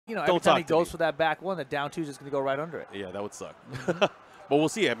you know, every time he goes for that back one, the down two is just going to go right under it. Yeah, that would suck. But we'll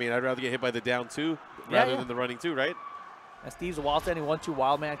see. I mean, I'd rather get hit by the down two rather than the running two, right? And Steve's wall standing 1-2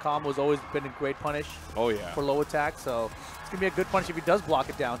 wild man combo has always been a great punish. Oh, yeah. For low attack, so it's going to be a good punish if he does block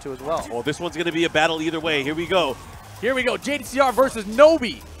it down two as well. Well, this one's going to be a battle either way. Here we go. Here we go. JDCR versus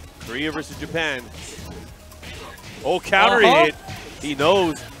Nobi. Korea versus Japan. Oh, counter hit. He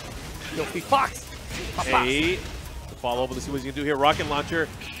knows. Yo, Fox. Hey. Follow up. Let's see what he's going to do here. Rocket launcher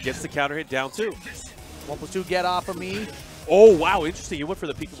gets the counter hit down two. 1+2 get off of me. Oh, wow. Interesting. You went for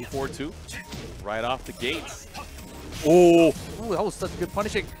the peekaboo forward two. Right off the gates. Oh. Ooh, that was such good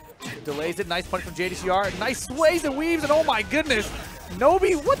punishing. Delays it. Nice punch from JDCR. Nice sways and weaves. And oh, my goodness.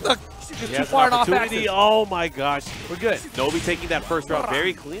 Nobi, what the? Just too far off axis. Oh, my gosh. We're good. Nobi taking that first round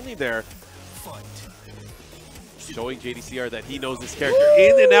very cleanly there. Showing JDCR that he knows this character.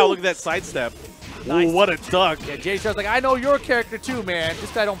 In and out. Look at that sidestep. Nice. Ooh, what a duck. Yeah, JDCR's like, I know your character too, man. This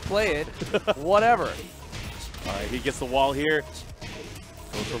guy don't play it. Whatever. All right, he gets the wall here.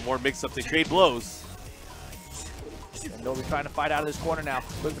 Goes for more mix-ups and trade blows. And Nobi trying to fight out of this corner now.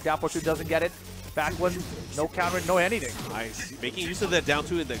 Looking for down push two, doesn't get it. Back one, no counter, no anything. Nice. Making use of that down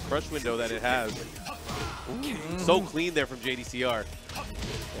two in the crush window that it has. So clean there from JDCR.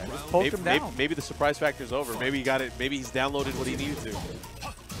 Yeah, just poked him down. Maybe the surprise factor's over. Maybe he got it. Maybe he's downloaded what he needed to.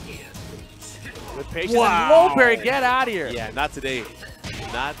 With patience. Wow. And low parry, get out of here. Yeah, not today.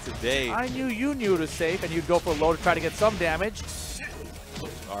 Not today. I knew you knew it was safe, and you'd go for a low to try to get some damage.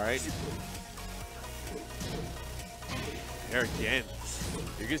 All right. There again.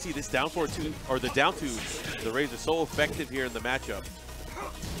 You're going to see this down forward two, or the down two, the Rays are so effective here in the matchup.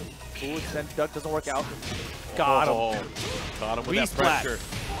 Ooh, then duck doesn't work out. Got him. Got him with that pressure.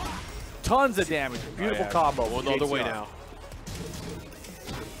 Tons of damage. Beautiful combo. Going the other way now.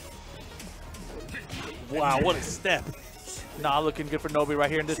 Wow, what a step. Not looking good for Nobi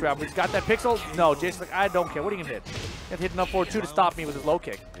right here in this round. He's got that pixel. No, Jason's like, I don't care. What are you going to hit? He hit enough forward two to stop me with his low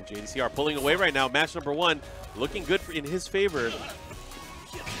kick. And JDCR pulling away right now. Match number one. Looking good in his favor.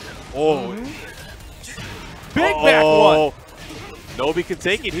 Oh. Big back one. Nobi can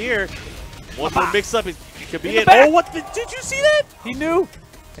take it here. One more mix up. It could be it. Oh, what? Did you see that? He knew.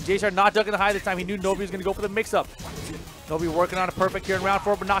 And JDCR not ducking the high this time. He knew Nobi was going to go for the mix up. Nobi working on it perfect here in round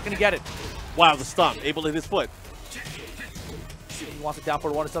four, but not going to get it. Wow, the stomp. Able to hit his foot. He wants it down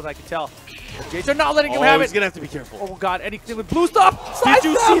for one or something, I can tell. But JDCR not letting him have it. He's going to have to be careful. Oh, God. Anything with blue stuff. Did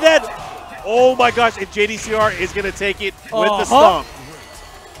you see that? Oh, my gosh. And JDCR is going to take it with the stomp.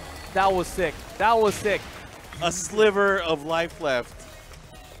 That was sick. That was sick. A sliver of life left.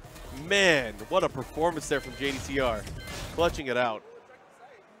 Man, what a performance there from JDCR. Clutching it out.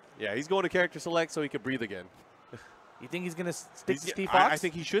 Yeah, he's going to character select so he can breathe again. You think he's going to stick to Steve Fox? I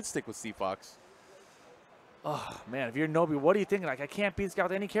think he should stick with Steve Fox. Oh, man, if you're Nobi, what are you thinking? Like, I can't beat this guy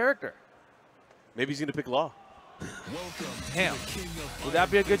with any character. Maybe he's going to pick Law. Damn. Would that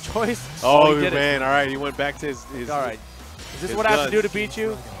be a good choice? Oh, man. All right, he went back to his all right. Is this what I have to do to beat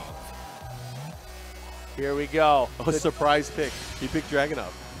you? Here we go. Oh, surprise pick. He picked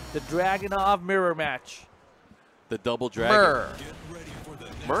Dragunov. The Dragunov mirror match. The double dragon.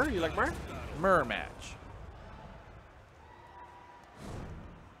 Mirror. You like mirror? Mirror match.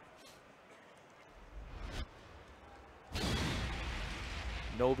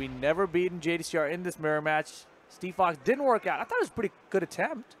 Nobi never beaten JDCR in this mirror match. Steve Fox didn't work out. I thought it was a pretty good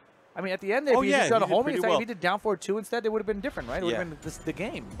attempt. I mean, at the end, if he just done a homing attack, if he did down forward two instead, it would have been different, right? It would have been the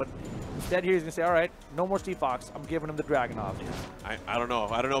game. But instead, here he's going to say, all right, no more Steve Fox. I'm giving him the Dragunov. I don't know.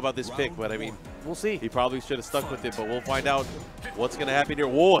 I don't know about this pick, but I mean, we'll see. He probably should have stuck with it, but we'll find out what's going to happen here.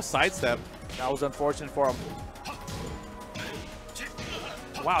 Whoa, a sidestep. That was unfortunate for him.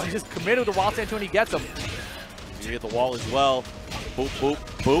 Wow, he just committed with the wild stand two and he gets him. He hit the wall as well. Boop, boop,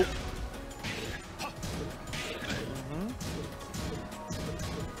 boop.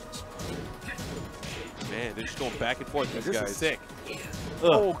 Man, they're just going back and forth. These guys. Is sick.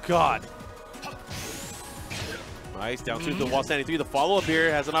 Oh, God. Nice. Down to the wall standing three. The follow-up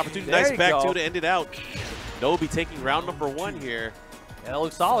here has an opportunity. There nice back two to end it out. Nobi taking round number one here. Yeah, it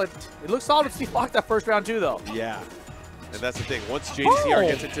looks solid. It looks solid with Steve Fox that first round, too, though. Yeah. And that's the thing. Once JDCR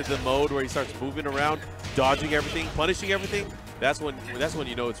gets into the mode where he starts moving around, dodging everything, punishing everything, that's when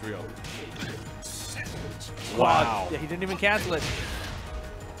you know it's real. Wow. Yeah, he didn't even cancel it.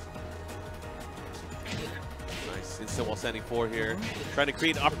 Nice instant while standing four here. Trying to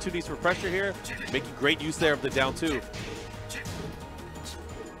create opportunities for pressure here. Making great use there of the down two.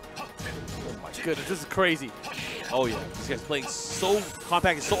 Oh my goodness, this is crazy. Oh yeah, this guy's playing so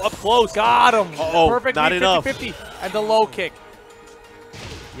compact and so up close. Got him. Uh-oh, perfect. Not enough. 50-50. And the low kick.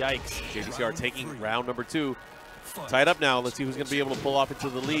 Yikes. JDCR taking round number two. Tied up now. Let's see who's going to be able to pull off into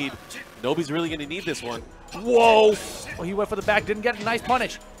the lead. Nobi's really going to need this one. Whoa! Well, he went for the back, didn't get a nice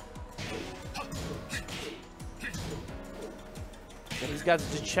punish. And these guys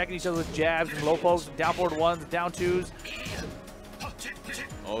are just checking each other with jabs and low pokes, down forward ones, down twos.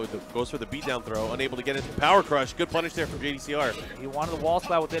 Oh, goes for the beatdown throw. Unable to get into power crush. Good punish there from JDCR. He wanted the wall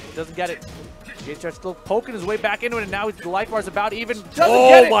splat with it. Doesn't get it. JDCR still poking his way back into it, and now the life bar's about even. Doesn't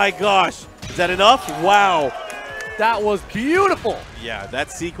get it. Oh my gosh. Is that enough? Wow. That was beautiful. Yeah,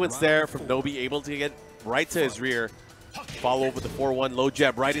 that sequence there from Nobi able to get right to his rear. Follow up with the 4-1 low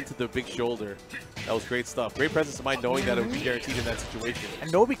jab right into the big shoulder. That was great stuff. Great presence of mind knowing that it would be guaranteed in that situation.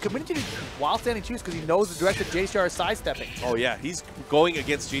 And Nobi committed to these while standing twos because he knows the direction JDCR is sidestepping. Oh yeah, he's going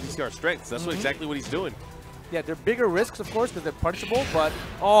against JDCR's strengths. That's exactly what he's doing. Yeah, they're bigger risks, of course, because they're punishable, but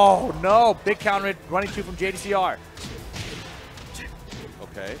oh no, big counter running two from JDCR.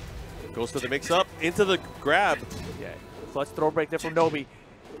 Okay, goes for the mix-up, into the grab. Yeah, clutch throw break there from Nobi.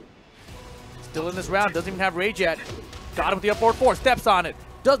 Still in this round, doesn't even have rage yet. Got him with the up forward 4, steps on it.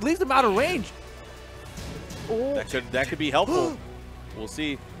 Leaves him out of range. Oh. That could be helpful. We'll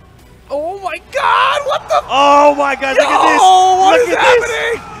see. Oh my God! What the? Oh my God! Look at this! What is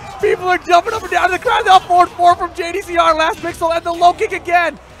happening? People are jumping up and down in the crowd. The up forward 4 from JDCR. Last pixel and the low kick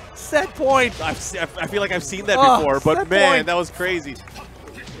again. Set point. I feel like I've seen that before, but man, point. that was crazy.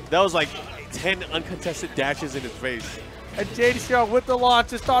 That was like 10 uncontested dashes in his face. And JDCR with the launch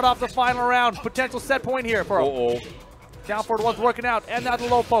to start off the final round. Potential set point here for him. Down forward one's working out, and now the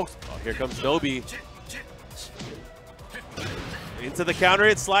low pokes. Oh, here comes Nobi. Into the counter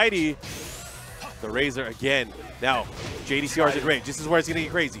hit slidey. The Razor again. Now, JDCR's in range. This is where it's going to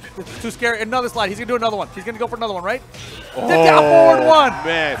get crazy. It's too scary. Another slide. He's going to do another one. He's going to go for another one, right? Oh, the down forward one.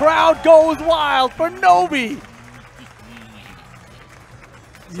 Man. Crowd goes wild for Nobi.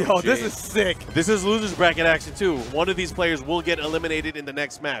 Yo, this is sick. This is loser's bracket action, too. One of these players will get eliminated in the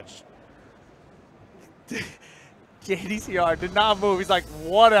next match. JDCR did not move. He's like,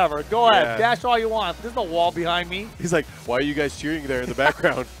 whatever. Go ahead. Dash all you want. There's no wall behind me. He's like, why are you guys cheering there in the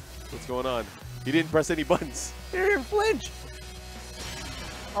background? What's going on? He didn't press any buttons. He didn't flinch.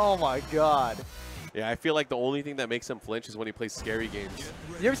 Oh, my God. Yeah, I feel like the only thing that makes him flinch is when he plays scary games.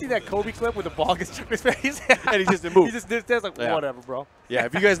 You ever see that Kobe clip where the ball gets stuck in his face? And he just didn't move. He just did this like, whatever, bro. Yeah,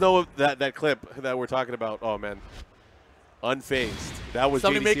 if you guys know that clip that we're talking about, oh, man. Unfazed. That was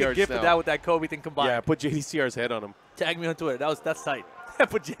Somebody JDCR's make a gift of that with that Kobe thing combined. Yeah, put JDCR's head on him. Tag me on Twitter. That's tight.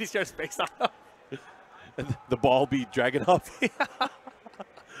 Put JDCR's face on him. And the ball be dragging up.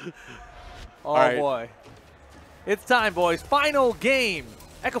 Oh, right. Boy. It's time, boys. Final game.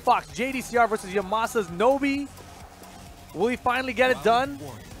 Echo Fox, JDCR versus Yamasa's Nobi. Will he finally get it done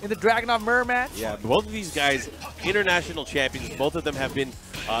in the Dragunov mirror match? Yeah, both of these guys, international champions. Both of them have been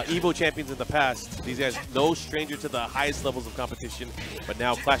EVO champions in the past. These guys, no stranger to the highest levels of competition, but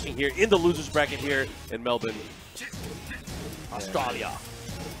now clashing here in the losers bracket here in Melbourne, Australia.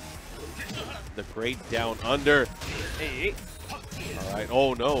 The great down under. Hey. All right.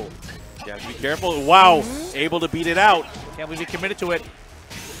 Oh no. Yeah, be careful. Wow. Able to beat it out. Can't believe he committed to it.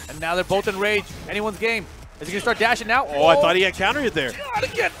 And now they're both in rage. Anyone's game. Is he gonna start dashing now? Oh, I thought he had countered it there. Gotta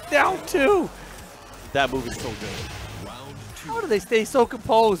get down two. That move is so good. How do they stay so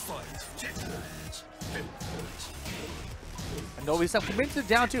composed? And Nobi's committed to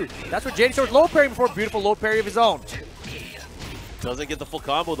down two. That's what JDCR was low parrying before. Beautiful low parry of his own. Doesn't get the full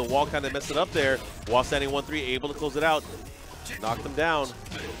combo. The wall kind of messed it up there. While standing 1-3, able to close it out. Knocked him down.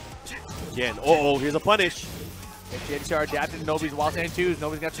 Again. Oh, here's a punish. And JDCR adapted Nobi's while standing twos.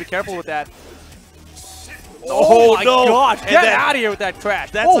 Nobi's got to be careful with that. Oh my no! gosh! Get out of here with that trash.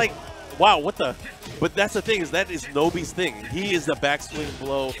 That's like, wow, what the? But that's the thing, is that is Nobi's thing. He is the backswing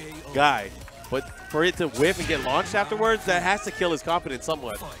blow guy. But for it to whiff and get launched afterwards, that has to kill his confidence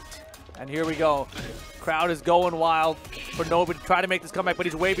somewhat. And here we go. Crowd is going wild for Nobi to try to make this comeback, but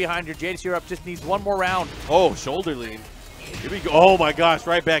he's way behind here. JDCR up just needs one more round. Oh, shoulder lean. Here we go. Oh my gosh,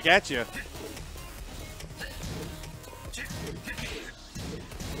 right back at you.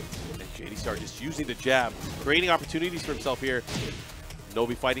 JDCR just using the jab, creating opportunities for himself here.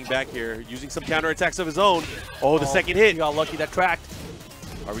 Nobi fighting back here, using some counterattacks of his own. Oh, the second hit. He got lucky, that tracked.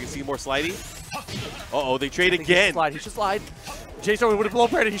 Are we going to see more sliding? Uh-oh, they trade again. He should slide. JDCR would have blown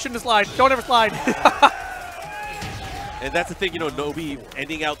parried. He shouldn't have slide. Don't ever slide. And that's the thing, you know, Nobi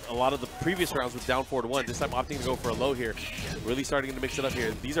ending out a lot of the previous rounds with down 4-1. This time opting to go for a low here. Really starting to mix it up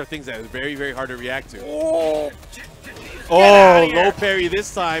here. These are things that are very, very hard to react to. Oh, low parry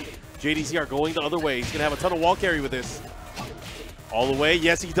this time. JDCR going the other way. He's going to have a ton of wall carry with this. All the way.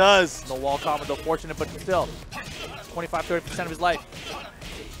 Yes, he does. No wall combo, though. Fortunate, but still. 25-30% of his life.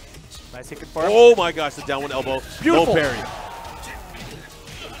 Nice hit confirmed. Oh my gosh, the down one elbow. Beautiful. No parry.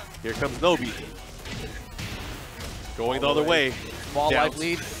 Here comes Nobi. Going the other way. Small life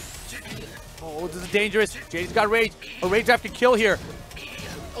lead. Oh, this is dangerous. JD's got rage. A rage after kill here.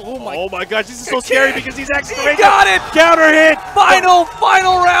 Oh my gosh, this is so scary because he's actually got it! Counter hit!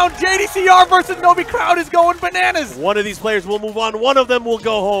 Final round. JDCR versus Nobi. Crowd is going bananas. One of these players will move on. One of them will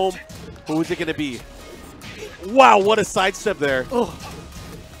go home. Who is it going to be? Wow, what a sidestep there. Oh.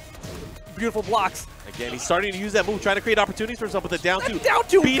 Beautiful blocks. Again, he's starting to use that move, trying to create opportunities for himself with the down two. Down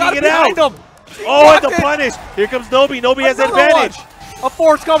two. Beating it out. Him. Oh, and the punish. Here comes Nobi. Nobi has advantage. A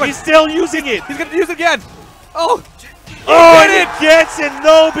force coming. He's still using it. He's going to use it again. Oh. And it gets it,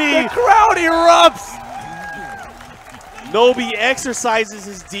 Nobi. The crowd erupts. Nobi exercises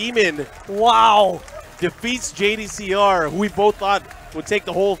his demon. Wow. Defeats JDCR, who we both thought would take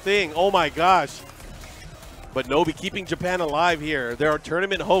the whole thing. Oh my gosh. But Nobi keeping Japan alive here. There are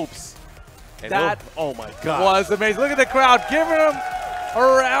tournament hopes. And that oh my god. Was amazing. Look at the crowd giving him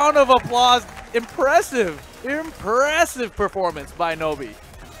a round of applause. Impressive performance by Nobi.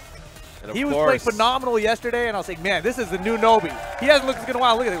 He was playing phenomenal yesterday, and I was like, man, this is the new Nobi. He hasn't looked as good in a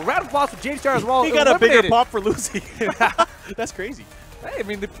while. Look at it. Round of applause for JDCR as well. He got a bigger pop for losing. That's crazy. Hey, I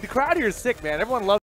mean, the crowd here is sick, man. Everyone loves